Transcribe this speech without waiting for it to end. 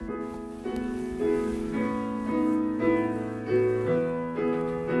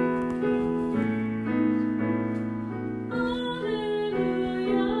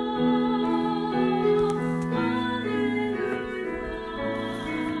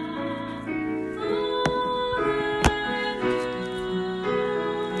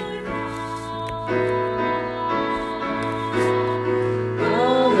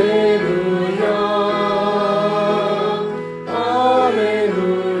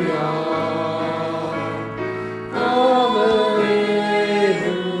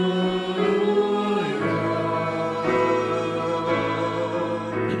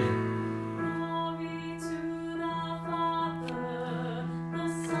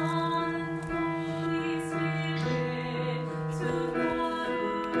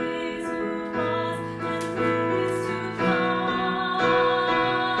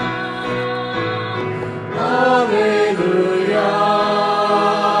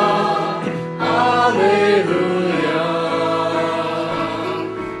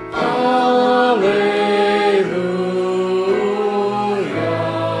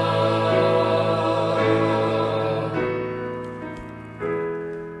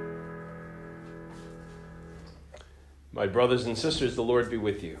My brothers and sisters, the Lord be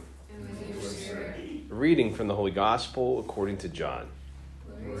with you. And with your spirit. A reading from the Holy Gospel according to John.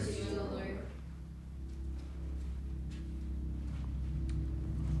 Glory to you, Lord.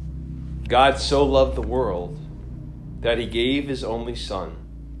 God so loved the world that he gave his only Son,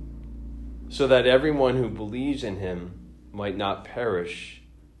 so that everyone who believes in him might not perish,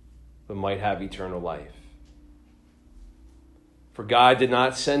 but might have eternal life. For God did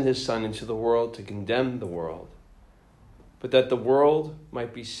not send his Son into the world to condemn the world, but that the world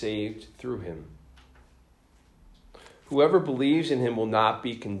might be saved through him. Whoever believes in him will not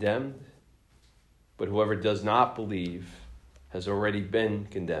be condemned, but whoever does not believe has already been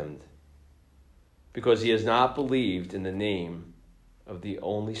condemned, because he has not believed in the name of the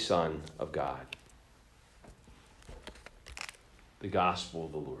only Son of God. The Gospel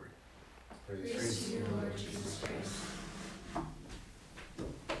of the Lord. Praise to you, Lord Jesus Christ.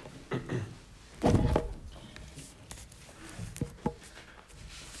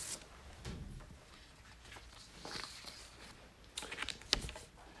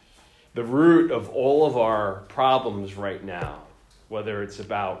 The root of all of our problems right now, whether it's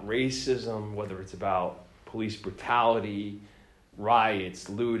about racism, whether it's about police brutality, riots,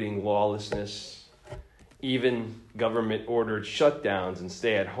 looting, lawlessness, even government-ordered shutdowns and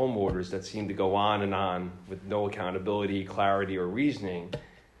stay-at-home orders that seem to go on with no accountability, clarity, or reasoning.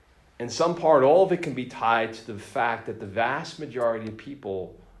 In some part, all of it can be tied to the fact that the vast majority of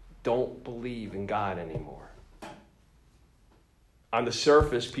people don't believe in God anymore. On the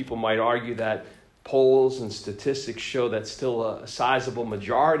surface, people might argue that polls and statistics show that still a sizable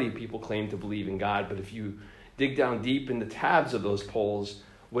majority of people claim to believe in God, but if you dig down deep in the tabs of those polls,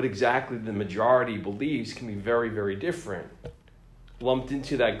 what exactly the majority believes can be very, very different. Lumped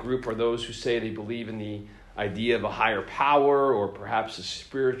into that group are those who say they believe in the idea of a higher power or perhaps a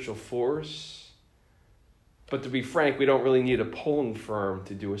spiritual force. But to be frank, we don't really need a polling firm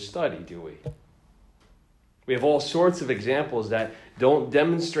to do a study, do we? We have all sorts of examples that don't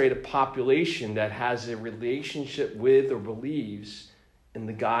demonstrate a population that has a relationship with or believes in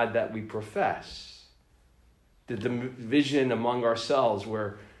the God that we profess. The division among ourselves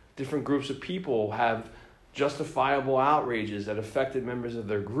where different groups of people have justifiable outrages that affected members of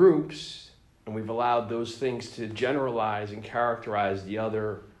their groups, and we've allowed those things to generalize and characterize the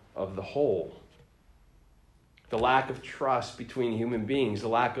other of the whole. The lack of trust between human beings, the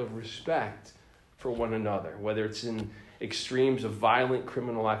lack of respect for one another, whether it's in extremes of violent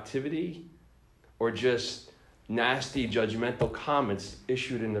criminal activity or just nasty judgmental comments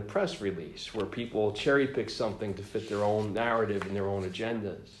issued in a press release where people cherry pick something to fit their own narrative and their own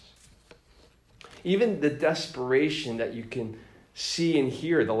agendas. Even the desperation that you can see and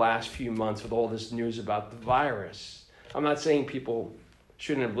hear the last few months with all this news about the virus. I'm not saying people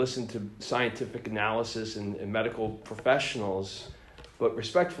shouldn't have listened to scientific analysis and medical professionals, but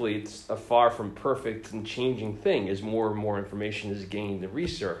respectfully, it's a far from perfect and changing thing as more and more information is gained and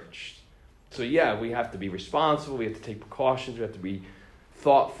researched. So yeah, we have to be responsible, we have to take precautions, we have to be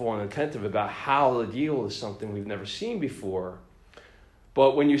thoughtful and attentive about how to deal with something we've never seen before.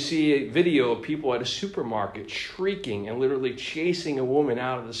 But when you see a video of people at a supermarket shrieking and literally chasing a woman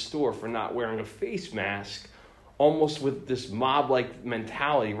out of the store for not wearing a face mask, almost with this mob-like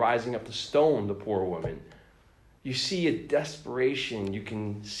mentality rising up to stone the poor woman, you see a desperation, you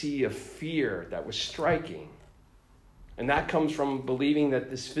can see a fear that was striking. And that comes from believing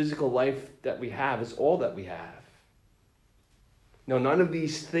that this physical life that we have is all that we have. Now, none of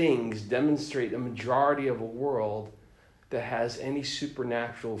these things demonstrate a majority of a world that has any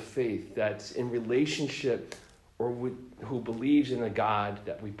supernatural faith, that's in relationship or who believes in a God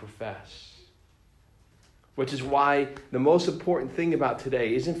that we profess. Which is why the most important thing about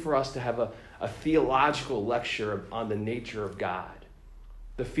today isn't for us to have a theological lecture on the nature of God.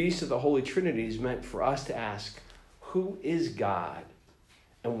 The Feast of the Holy Trinity is meant for us to ask, who is God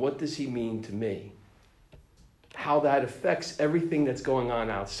and what does he mean to me? How that affects everything that's going on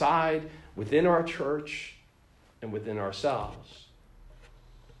outside, within our church, and within ourselves.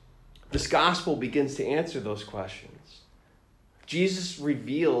 This gospel begins to answer those questions. Jesus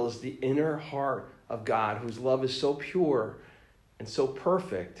reveals the inner heart of God, whose love is so pure and so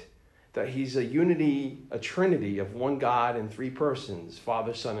perfect that he's a trinity of one God in three persons,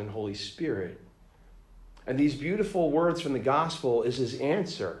 Father, Son, and Holy Spirit. And these beautiful words from the gospel is his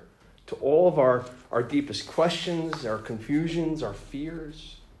answer to all of our deepest questions, our confusions, our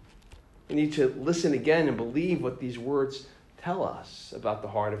fears. We need to listen again and believe what these words tell us about the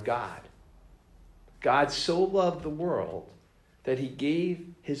heart of God. God so loved the world that he gave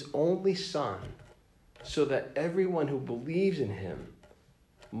his only Son so that everyone who believes in him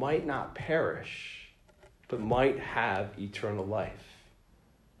might not perish, but might have eternal life.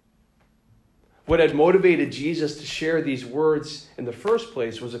 What had motivated Jesus to share these words in the first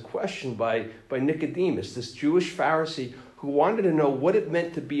place was a question by Nicodemus, this Jewish Pharisee who wanted to know what it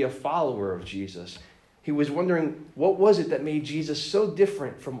meant to be a follower of Jesus. He was wondering, what was it that made Jesus so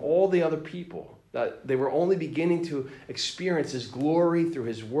different from all the other people, that they were only beginning to experience his glory through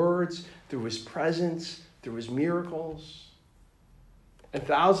his words, through his presence, through his miracles? And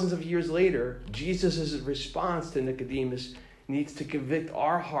thousands of years later, Jesus' response to Nicodemus needs to convict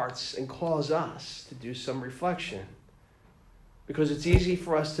our hearts and cause us to do some reflection. Because it's easy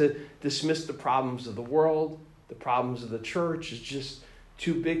for us to dismiss the problems of the world, the problems of the church. It's just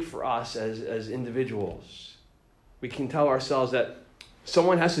too big for us as individuals. We can tell ourselves that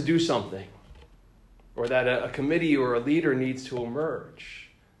someone has to do something, or that a committee or a leader needs to emerge.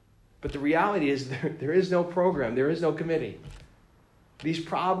 But the reality is there is no program, there is no committee. These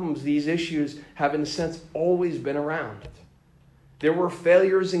problems, these issues have in a sense always been around. There were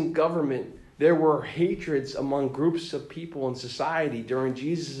failures in government. There were hatreds among groups of people in society during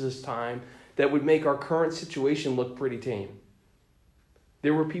Jesus' time that would make our current situation look pretty tame.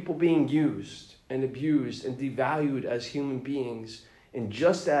 There were people being used and abused and devalued as human beings in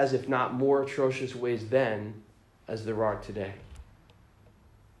just as, if not more atrocious ways then as there are today.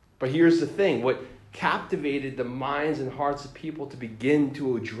 But here's the thing. What captivated the minds and hearts of people to begin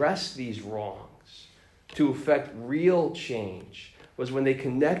to address these wrongs, to effect real change, was when they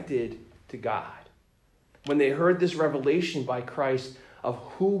connected to God. When they heard this revelation by Christ of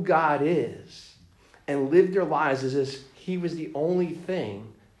who God is and lived their lives as if he was the only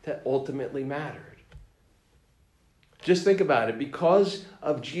thing that ultimately mattered. Just think about it. Because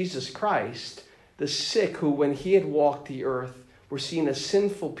of Jesus Christ, the sick who, when he had walked the earth, were seen as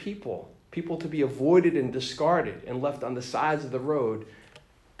sinful people to be avoided and discarded and left on the sides of the road,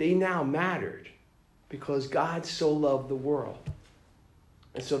 they now mattered because God so loved the world.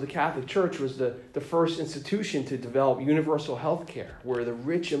 And so the Catholic Church was the first institution to develop universal health care, where the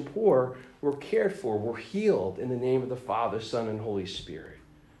rich and poor were cared for, were healed in the name of the Father, Son, and Holy Spirit.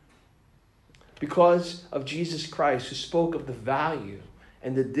 Because of Jesus Christ, who spoke of the value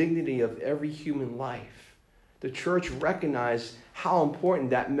and the dignity of every human life, the church recognized how important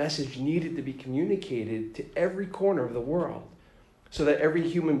that message needed to be communicated to every corner of the world, so that every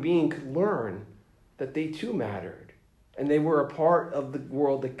human being could learn that they too mattered, and they were a part of the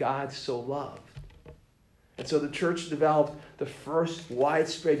world that God so loved. And so the church developed the first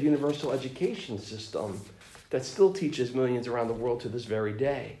widespread universal education system that still teaches millions around the world to this very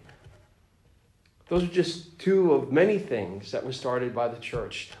day. Those are just two of many things that were started by the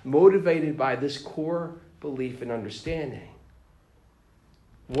church, motivated by this core belief and understanding.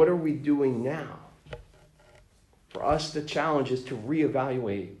 What are we doing now? For us, the challenge is to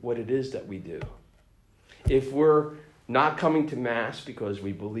reevaluate what it is that we do. If we're not coming to Mass because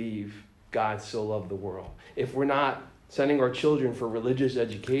we believe God so loved the world, if we're not sending our children for religious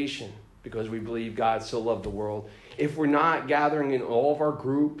education because we believe God so loved the world, if we're not gathering in all of our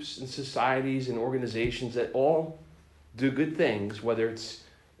groups and societies and organizations that all do good things, whether it's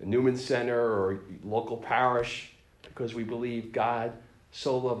the Newman Center or local parish, because we believe God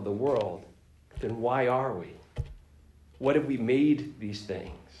so loved the world, then why are we? What have we made these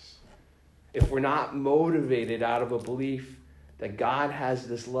things? If we're not motivated out of a belief that God has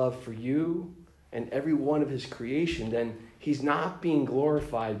this love for you and every one of his creation, then he's not being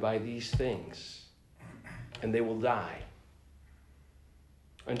glorified by these things, and they will die.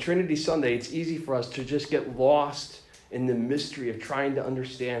 On Trinity Sunday, it's easy for us to just get lost in the mystery of trying to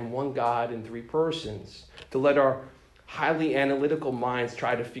understand one God in three persons, to let our highly analytical minds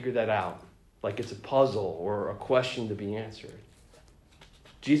try to figure that out, like it's a puzzle or a question to be answered.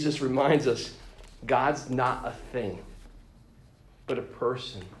 Jesus reminds us God's not a thing, but a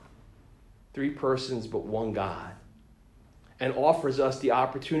person. Three persons, but one God. And offers us the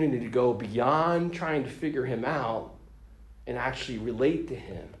opportunity to go beyond trying to figure him out and actually relate to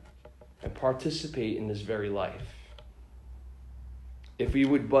him and participate in his very life. If we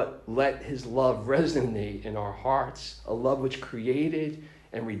would but let his love resonate in our hearts, a love which created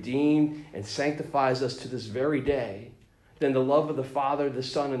and redeemed and sanctifies us to this very day, then the love of the Father, the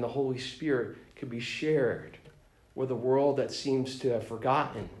Son, and the Holy Spirit could be shared with a world that seems to have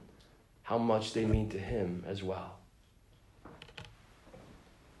forgotten how much they mean to him as well.